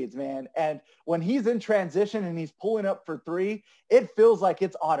team needs, man. And when he's in transition and he's pulling up for three, it feels like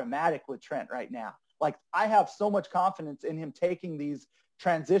it's automatic with Trent right now. Like, I have so much confidence in him taking these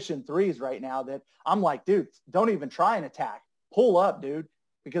transition threes right now that I'm like, dude, don't even try and attack. Pull up, dude,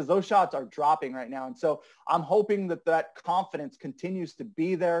 because those shots are dropping right now. And so I'm hoping that that confidence continues to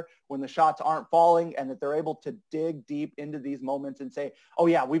be there when the shots aren't falling, and that they're able to dig deep into these moments and say, oh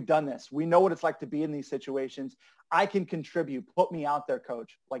yeah, we've done this. We know what it's like to be in these situations. I can contribute. Put me out there,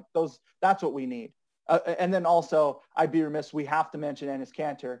 coach. Like, that's what we need. And then also, I'd be remiss, we have to mention Enes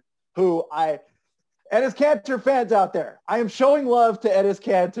Kanter, Enes Kanter fans out there, I am showing love to Enes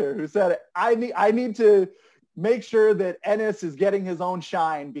Kanter, who said, I need to make sure that Enes is getting his own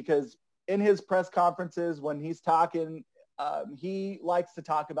shine, because in his press conferences, when he's talking, he likes to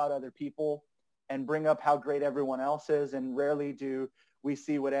talk about other people and bring up how great everyone else is. And rarely do we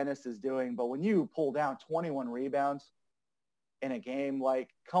see what Enes is doing. But when you pull down 21 rebounds in a game, like,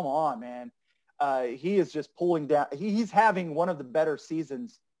 come on, man. He is just pulling down. He's having one of the better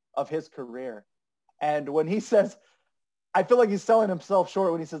seasons of his career. And when he says, I feel like he's selling himself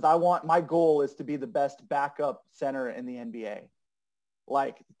short when he says, my goal is to be the best backup center in the NBA.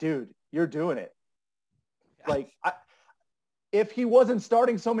 Like, dude, you're doing it. Like, if he wasn't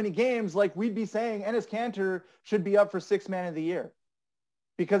starting so many games, like we'd be saying Enes Kanter should be up for sixth man of the year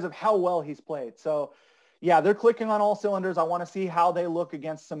because of how well he's played. So yeah, they're clicking on all cylinders. I want to see how they look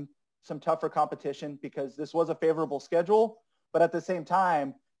against some tougher competition because this was a favorable schedule, but at the same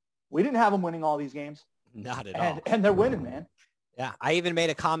time, we didn't have them winning all these games. Not at all. And they're winning, man. Yeah, I even made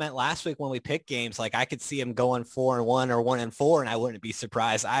a comment last week when we picked games, like I could see them going 4-1 or 1-4, and I wouldn't be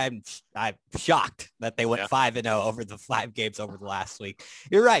surprised. I'm shocked that they went 5-0 over the 5 games over the last week.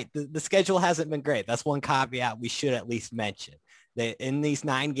 You're right. The schedule hasn't been great. That's one caveat we should at least mention. In these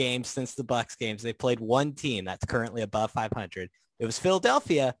 9 games since the Bucks games, they played one team that's currently above 500. It was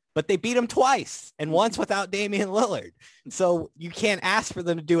Philadelphia, but they beat them twice and once without Damian Lillard. So you can't ask for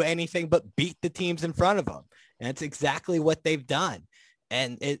them to do anything but beat the teams in front of them. And that's exactly what they've done.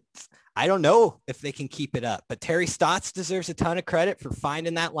 And I don't know if they can keep it up, but Terry Stotts deserves a ton of credit for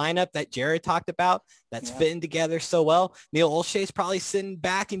finding that lineup that Jared talked about that's fitting together so well. Neil Olshey's probably sitting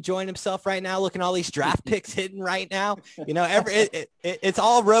back enjoying himself right now, looking at all these draft picks hidden right now. You know, it's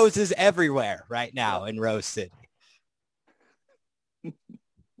all roses everywhere right now in Rose City.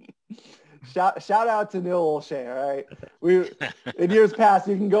 Shout out to Neil Olshey, all right? We in years past,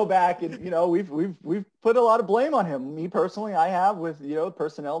 you can go back and, you know, we've put a lot of blame on him. Me personally, I have with, you know,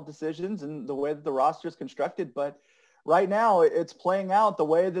 personnel decisions and the way that the roster is constructed. But right now it's playing out the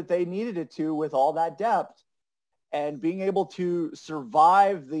way that they needed it to with all that depth and being able to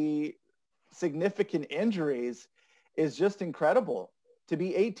survive the significant injuries is just incredible. To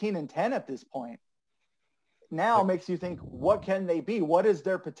be 18-10 at this point now makes you think, what can they be? What is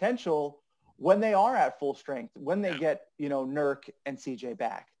their potential when they are at full strength, when they get, you know, Nurk and CJ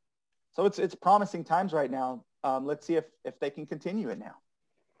back? So it's promising times right now. Let's see if they can continue it now.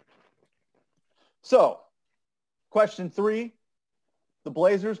 So question 3, the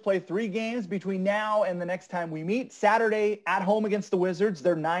Blazers play 3 games between now and the next time we meet. Saturday at home against the Wizards,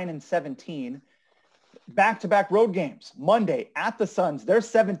 they're 9-17. Back-to-back road games. Monday at the Suns, they're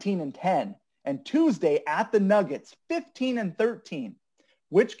 17-10. And Tuesday at the Nuggets, 15-13.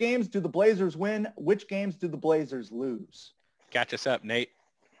 Which games do the Blazers win? Which games do the Blazers lose? Catch us up, Nate.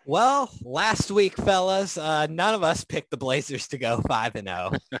 Well, last week, fellas, none of us picked the Blazers to go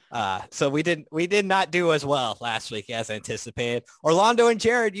 5-0. So we did not do as well last week as anticipated. Orlando and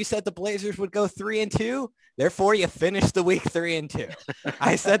Jared, you said the Blazers would go 3-2. Therefore, you finished the week 3-2.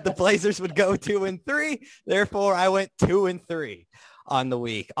 I said the Blazers would go 2-3. Therefore, I went 2-3 on the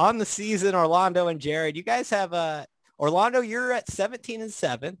week. On the season, Orlando and Jared, you guys have Orlando, you're at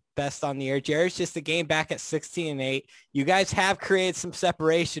 17-7, best on the year. Jared's just a game back at 16-8. You guys have created some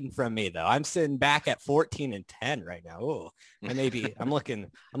separation from me, though. I'm sitting back at 14-10 right now. Ooh, I'm looking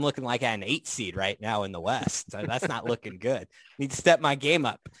like at an 8 seed right now in the West. So that's not looking good. Need to step my game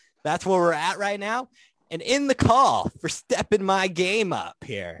up. That's where we're at right now. And in the call for stepping my game up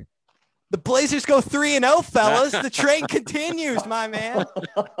here, the Blazers go 3-0, fellas. The train continues, my man.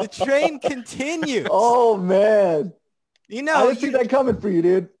 The train continues. Oh, man. You know, I didn't see that coming for you,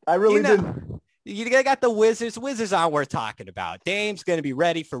 dude. I really didn't. You got the Wizards. Wizards aren't worth talking about. Dame's going to be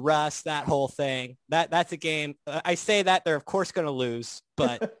ready for Russ, that whole thing. That's a game. I say that they're, of course, going to lose,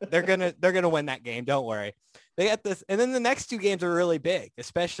 but they're going to win that game. Don't worry. They got this. And then the next 2 games are really big,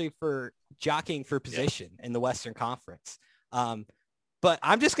 especially for jockeying for position in the Western Conference. But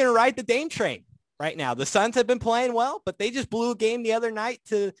I'm just going to ride the Dame train right now. The Suns have been playing well, but they just blew a game the other night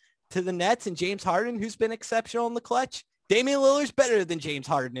to the Nets and James Harden, who's been exceptional in the clutch. Damian Lillard's better than James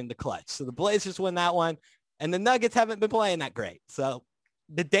Harden in the clutch. So the Blazers win that one. And the Nuggets haven't been playing that great. So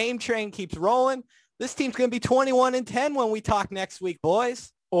the Dame train keeps rolling. This team's going to be 21-10 when we talk next week,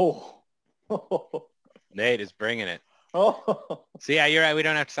 boys. Oh. Nate is bringing it. Oh. So, yeah, you're right. We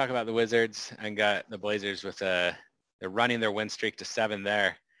don't have to talk about the Wizards. I got the Blazers with they're running their win streak to 7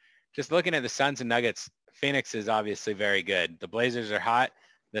 there. Just looking at the Suns and Nuggets, Phoenix is obviously very good. The Blazers are hot.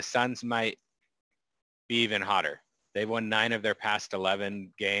 The Suns might be even hotter. They've won 9 of their past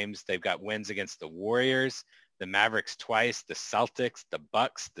 11 games. They've got wins against the Warriors, the Mavericks twice, the Celtics, the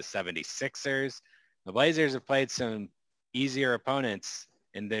Bucks, the 76ers. The Blazers have played some easier opponents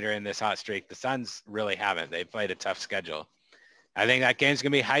that are in this hot streak. The Suns really haven't. They've played a tough schedule. I think that game's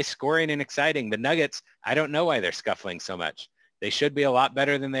going to be high scoring and exciting. The Nuggets, I don't know why they're scuffling so much. They should be a lot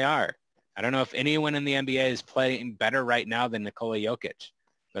better than they are. I don't know if anyone in the NBA is playing better right now than Nikola Jokic.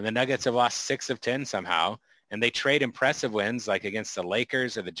 But the Nuggets have lost 6 of 10 somehow. And they trade impressive wins like against the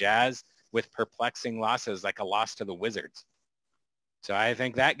Lakers or the Jazz with perplexing losses like a loss to the Wizards. So I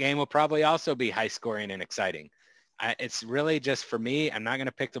think that game will probably also be high scoring and exciting. It's really just for me, I'm not going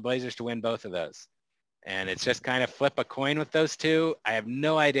to pick the Blazers to win both of those. And it's just kind of flip a coin with those two. I have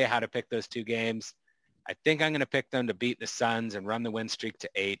no idea how to pick those 2 games. I think I'm going to pick them to beat the Suns and run the win streak to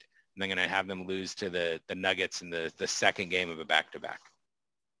 8. And I'm going to have them lose to the Nuggets in the second game of a back-to-back.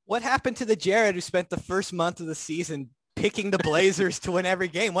 What happened to the Jared who spent the first month of the season picking the Blazers to win every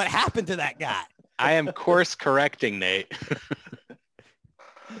game? What happened to that guy? I am course correcting, Nate.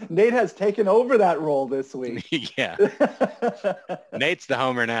 Nate has taken over that role this week. Yeah. Nate's the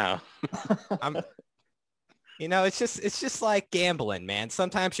homer now. It's just like gambling, man.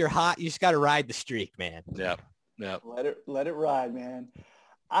 Sometimes you're hot. You just got to ride the streak, man. Yep. Let it ride, man.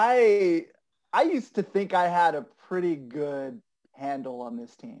 I used to think I had a pretty good handle on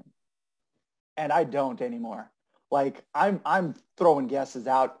this team, and I don't anymore. Like I'm throwing guesses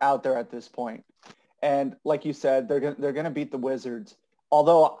out there at this point, and like you said, they're gonna beat the Wizards.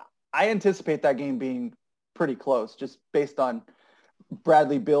 Although I anticipate that game being pretty close, just based on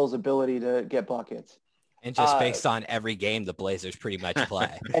Bradley Beal's ability to get buckets. And just based on every game the Blazers pretty much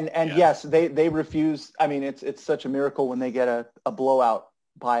play. And yes, they refuse. I mean, it's such a miracle when they get a blowout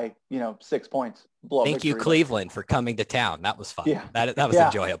by 6 points. Thank you, Cleveland, for coming to town. That was fun. Yeah. That was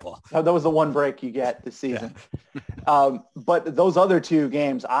enjoyable. That was the one break you get this season. Yeah. But those other two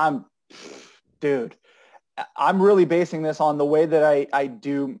games, I'm really basing this on the way that I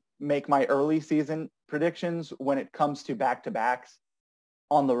do make my early season predictions when it comes to back-to-backs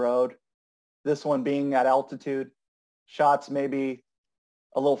on the road. This one being at altitude, shots maybe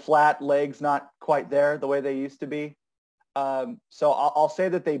a little flat, legs not quite there the way they used to be. So I'll say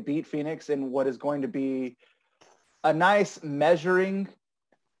that they beat Phoenix in what is going to be a nice measuring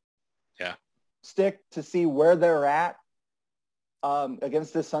stick to see where they're at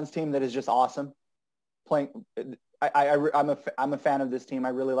against this Suns team that is just awesome. Playing, I'm a fan of this team. I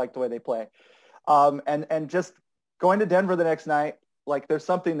really like the way they play, and just going to Denver the next night. Like there's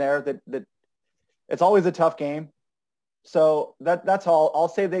something there that it's always a tough game. So that's all. I'll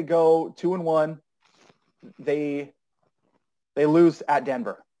say they go 2-1. They lose at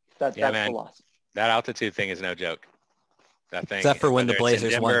Denver. That's the loss. That altitude thing is no joke. That thing. Except for when the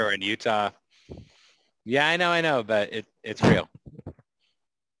Blazers won. Denver or in Utah. Yeah, I know, but it's real.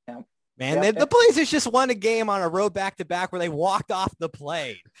 Yeah. Man, the Blazers just won a game on a road back-to-back where they walked off the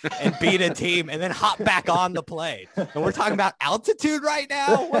plane and beat a team and then hopped back on the plane. And we're talking about altitude right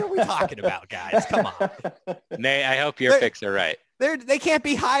now? What are we talking about, guys? Come on. Nate, I hope your picks are right. They can't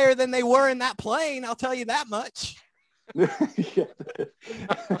be higher than they were in that plane. I'll tell you that much.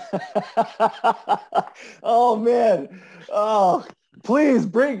 Oh, man. Oh, please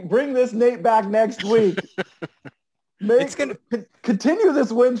bring this Nate back next week. It's going to continue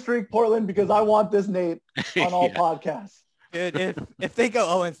this win streak, Portland, because I want this Nate on all podcasts. Dude, if they go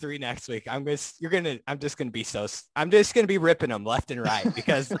 0-3 next week, I'm just going to be ripping them left and right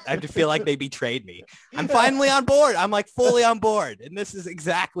because I just feel like they betrayed me. I'm finally on board. I'm like fully on board. And this is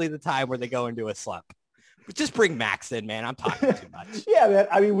exactly the time where they go into a slump. But just bring Max in, man. I'm talking too much. Yeah, man.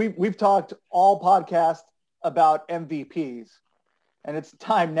 I mean, we've talked all podcast about MVPs, and it's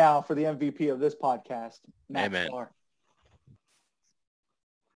time now for the MVP of this podcast, Max Sklar.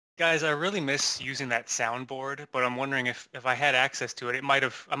 Guys, I really miss using that soundboard, but I'm wondering if I had access to it, I might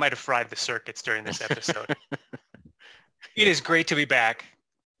have fried the circuits during this episode. It is great to be back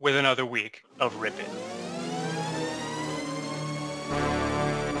with another week of Rip It.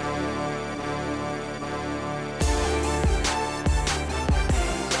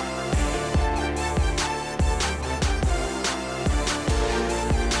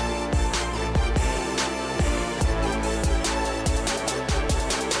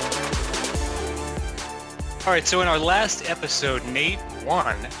 All right, so in our last episode, Nate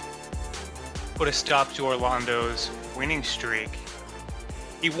won, put a stop to Orlando's winning streak.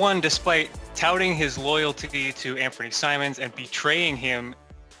 He won despite touting his loyalty to Anthony Simons and betraying him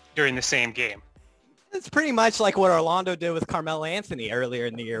during the same game. It's pretty much like what Orlando did with Carmelo Anthony earlier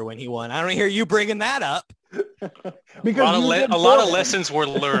in the year when he won. I don't hear you bringing that up. Because a lot of lessons were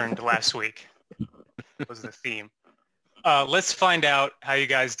learned last week was the theme. Let's find out how you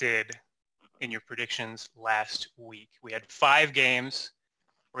guys did in your predictions last week. We had 5 games.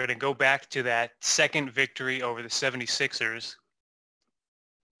 We're going to go back to that second victory over the 76ers.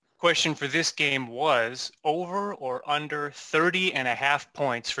 Question for this game was over or under 30.5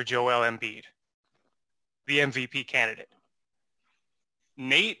 points for Joel Embiid, the MVP candidate.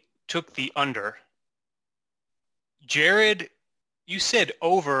 Nate took the under. Jared, you said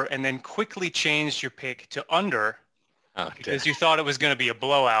over and then quickly changed your pick to under because you thought it was going to be a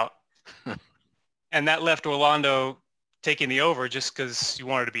blowout. And that left Orlando taking the over just because you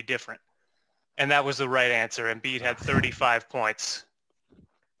wanted to be different. And that was the right answer. Embiid had 35 points.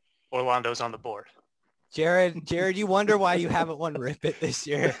 Orlando's on the board. Jared, you wonder why you haven't won Rip It this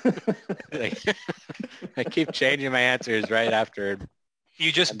year. I keep changing my answers right after.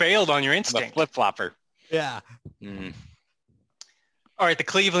 You just bailed on your I'm a instinct. flip-flopper. Yeah. All right, the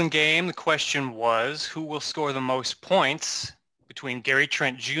Cleveland game, the question was, who will score the most points between Gary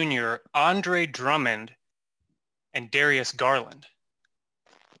Trent Jr., Andre Drummond, and Darius Garland?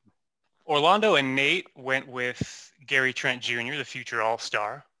 Orlando and Nate went with Gary Trent Jr., the future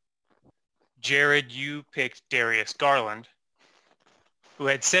All-Star. Jared, you picked Darius Garland, who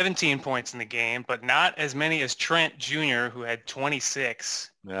had 17 points in the game, but not as many as Trent Jr., who had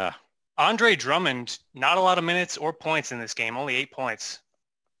 26. Yeah. Andre Drummond, not a lot of minutes or points in this game, only 8 points.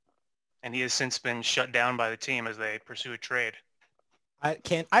 And he has since been shut down by the team as they pursue a trade.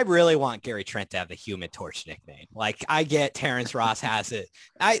 I really want Gary Trent to have the Human Torch nickname. Like, I get Terrence Ross has it.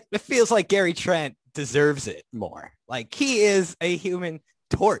 It feels like Gary Trent deserves it more. Like, he is a Human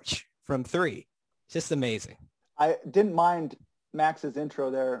Torch from 3. Just amazing. I didn't mind Max's intro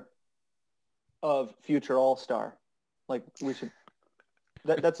there of future All-Star. Like, we should,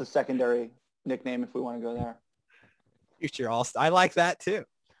 that's a secondary nickname if we want to go there. Future All-Star. I like that too.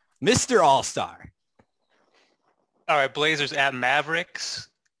 Mr. All-Star. All right, Blazers at Mavericks.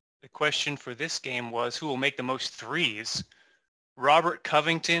 The question for this game was, who will make the most threes? Robert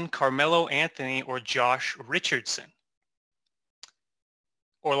Covington, Carmelo Anthony, or Josh Richardson?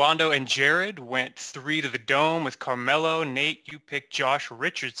 Orlando and Jared went 3 to the dome with Carmelo. Nate, you picked Josh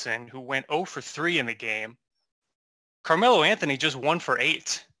Richardson, who went 0 for 3 in the game. Carmelo Anthony just 1 for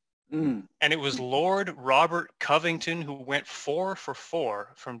 8. And it was Lord Robert Covington who went 4 for 4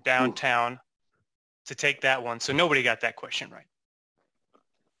 from downtown to take that one. So nobody got that question right.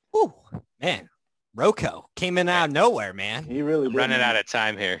 Ooh, man. Rocco came in out of nowhere, man. He really I'm running out of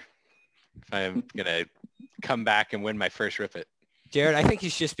time here. If I'm going to come back and win my first rip it. Jared, I think you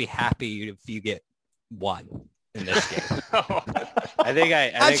should just be happy if you get 1 in this game.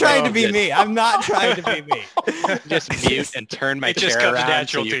 I'm trying to be me. I'm not trying to be me. Just mute and turn my chair around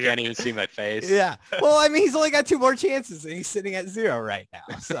so you can't even see my face. Yeah. Well, I mean, he's only got 2 more chances and he's sitting at 0 right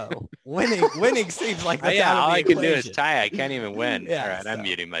now. So winning seems like that's out of the all I equation. can do is tie. I can't even win. Yeah, all right, I'm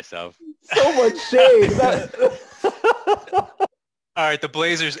muting myself. So much shade. All right, the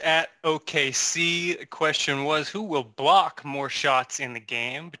Blazers at OKC. The question was, who will block more shots in the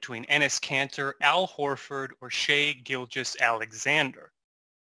game between Enes Kanter, Al Horford, or Shai Gilgeous-Alexander?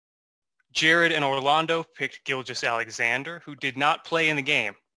 Jared and Orlando picked Gilgeous-Alexander, who did not play in the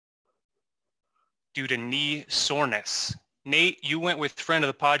game due to knee soreness. Nate, you went with friend of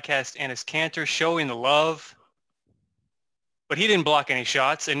the podcast, Enes Kanter, showing the love. But he didn't block any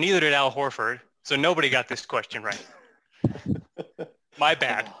shots, and neither did Al Horford. So nobody got this question right. My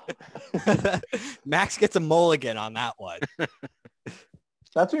bad. Max gets a mulligan on that one.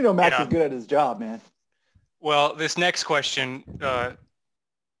 That's when you know Max is good at his job, man. Well, this next question,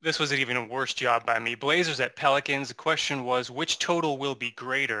 this was an even worse job by me. Blazers at Pelicans. The question was, which total will be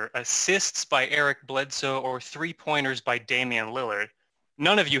greater, assists by Eric Bledsoe or 3-pointers by Damian Lillard?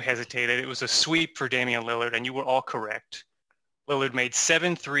 None of you hesitated. It was a sweep for Damian Lillard, and you were all correct. Lillard made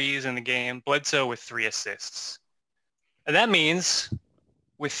 7 threes in the game, Bledsoe with 3 assists. And that means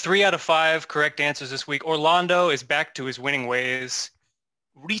with 3 out of 5 correct answers this week, Orlando is back to his winning ways,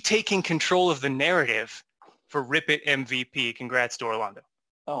 retaking control of the narrative for Rip It MVP. Congrats to Orlando.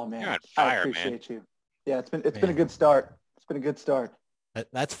 Oh, man. You're on fire, I appreciate man. you. Yeah, it's been a good start. It's been a good start.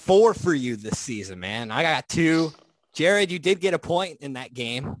 That's 4 for you this season, man. I got 2. Jared, you did get a point in that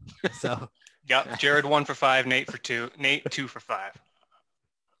game. So Yep, Jared 1 for 5, Nate for 2. Nate 2 for 5.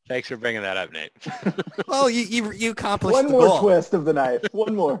 Thanks for bringing that up, Nate. well, you accomplished One the more goal. twist of the night.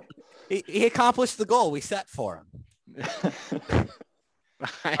 One more. He accomplished the goal we set for him.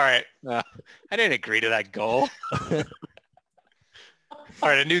 All right. I didn't agree to that goal. All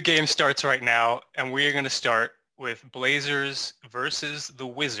right, a new game starts right now, and we are going to start with Blazers versus the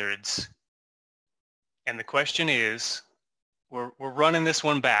Wizards. And the question is, we're running this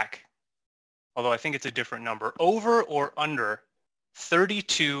one back, although I think it's a different number. Over or under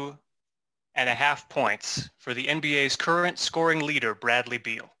 32 and a half points for the NBA's current scoring leader, Bradley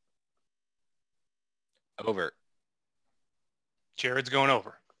Beal. Over. Jared's going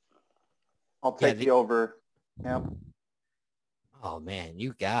over. I'll take the over. Yep. Oh, man,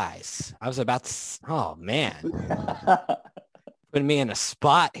 you guys. I was about to... Oh, man. Putting me in a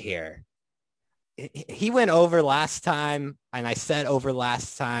spot here. He went over last time, and I said over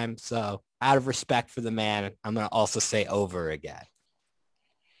last time, so out of respect for the man, I'm going to also say over again.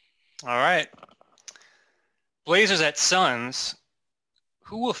 All right. Blazers at Suns.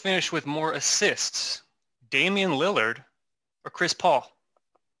 Who will finish with more assists, Damian Lillard or Chris Paul?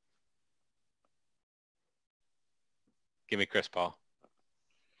 Give me Chris Paul.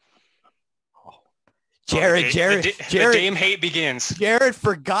 Jared, the Dame hate begins. Jared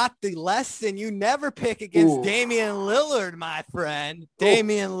forgot the lesson. You never pick against Damian Lillard, my friend.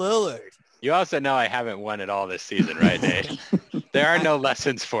 Damian Lillard. You also know I haven't won at all this season, right, Nate? There are no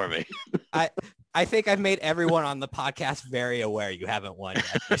lessons for me. I think I've made everyone on the podcast very aware you haven't won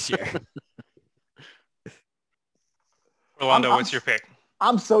yet this year. Rolando, what's your pick?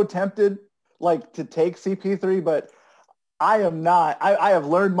 I'm so tempted, to take CP3, but I am not. I have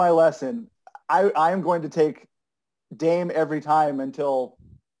learned my lesson. I am going to take Dame every time until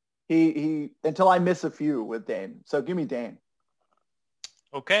I miss a few with Dame. So give me Dame.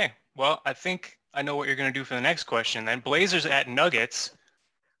 Okay. Well, I think I know what you're going to do for the next question then. Blazers at Nuggets.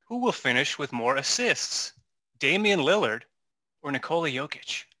 Who will finish with more assists? Damian Lillard or Nikola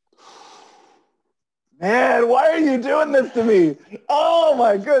Jokic? Man, why are you doing this to me? Oh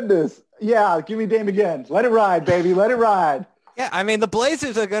my goodness. Yeah, give me Dame again. Let it ride, baby. Let it ride. Yeah, I mean, the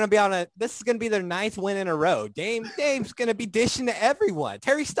Blazers are going to be this is going to be their 9th win in a row. Dame's going to be dishing to everyone.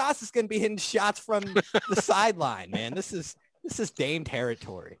 Terry Stotts is going to be hitting shots from the sideline, man. This is Dame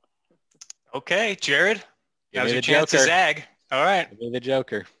territory. Okay, Jared. Give Now's me your the chance to Joker. zag. All right. Give me the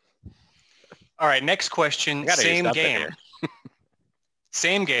Joker. All right, next question. Gotta Same use something game. here.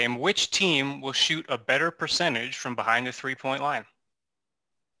 Same game. Which team will shoot a better percentage from behind the three-point line?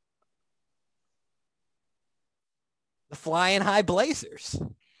 The Flying High Blazers.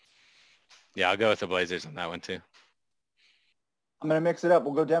 Yeah, I'll go with the Blazers on that one too. I'm going to mix it up.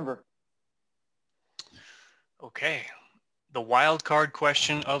 We'll go Denver. Okay. The wild card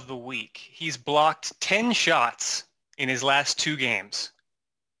question of the week. He's blocked 10 shots in his last 2 games.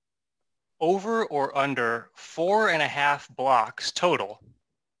 Over or under 4.5 blocks total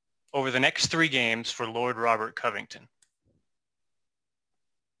over the next 3 games for Lord Robert Covington.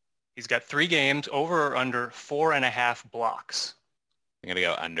 He's got 3 games over or under 4.5 blocks. I'm going to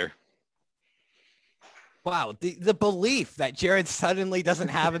go under. Wow, the belief that Jared suddenly doesn't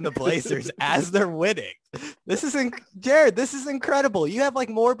have in the Blazers as they're winning. Jared, this is incredible. You have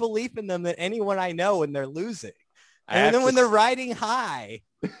more belief in them than anyone I know when they're losing. And then when they're riding high,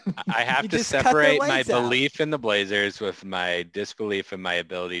 I have to separate my belief in the Blazers with my disbelief in my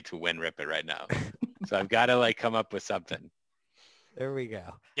ability to win Rip It right now. So I've got to come up with something. There we go.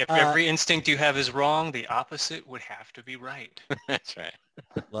 If every instinct you have is wrong, the opposite would have to be right. That's right.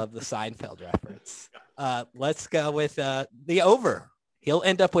 Love the Seinfeld reference. Let's go with the over. He'll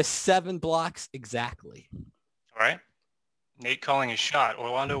end up with 7 blocks exactly. All right. Nate calling his shot.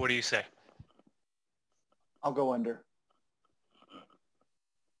 Orlando, what do you say? I'll go under.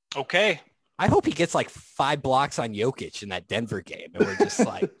 Okay. I hope he gets 5 blocks on Jokic in that Denver game, and we're just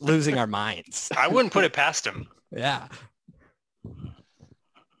losing our minds. I wouldn't put it past him. Yeah.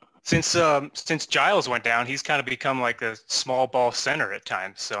 Since Giles went down, he's kind of become a small ball center at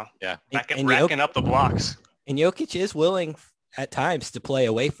times. So yeah, racking up the blocks. And Jokic is willing at times to play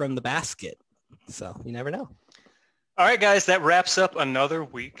away from the basket. So you never know. All right, guys, that wraps up another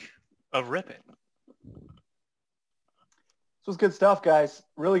week of Rip It. This was good stuff, guys.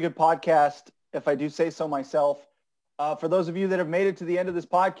 Really good podcast, if I do say so myself. For those of you that have made it to the end of this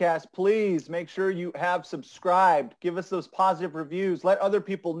podcast, please make sure you have subscribed. Give us those positive reviews. Let other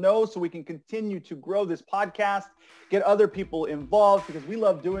people know so we can continue to grow this podcast, get other people involved because we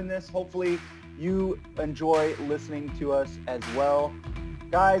love doing this. Hopefully you enjoy listening to us as well.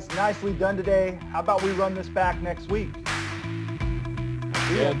 Guys, nicely done today. How about we run this back next week?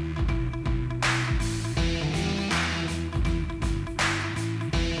 Yeah.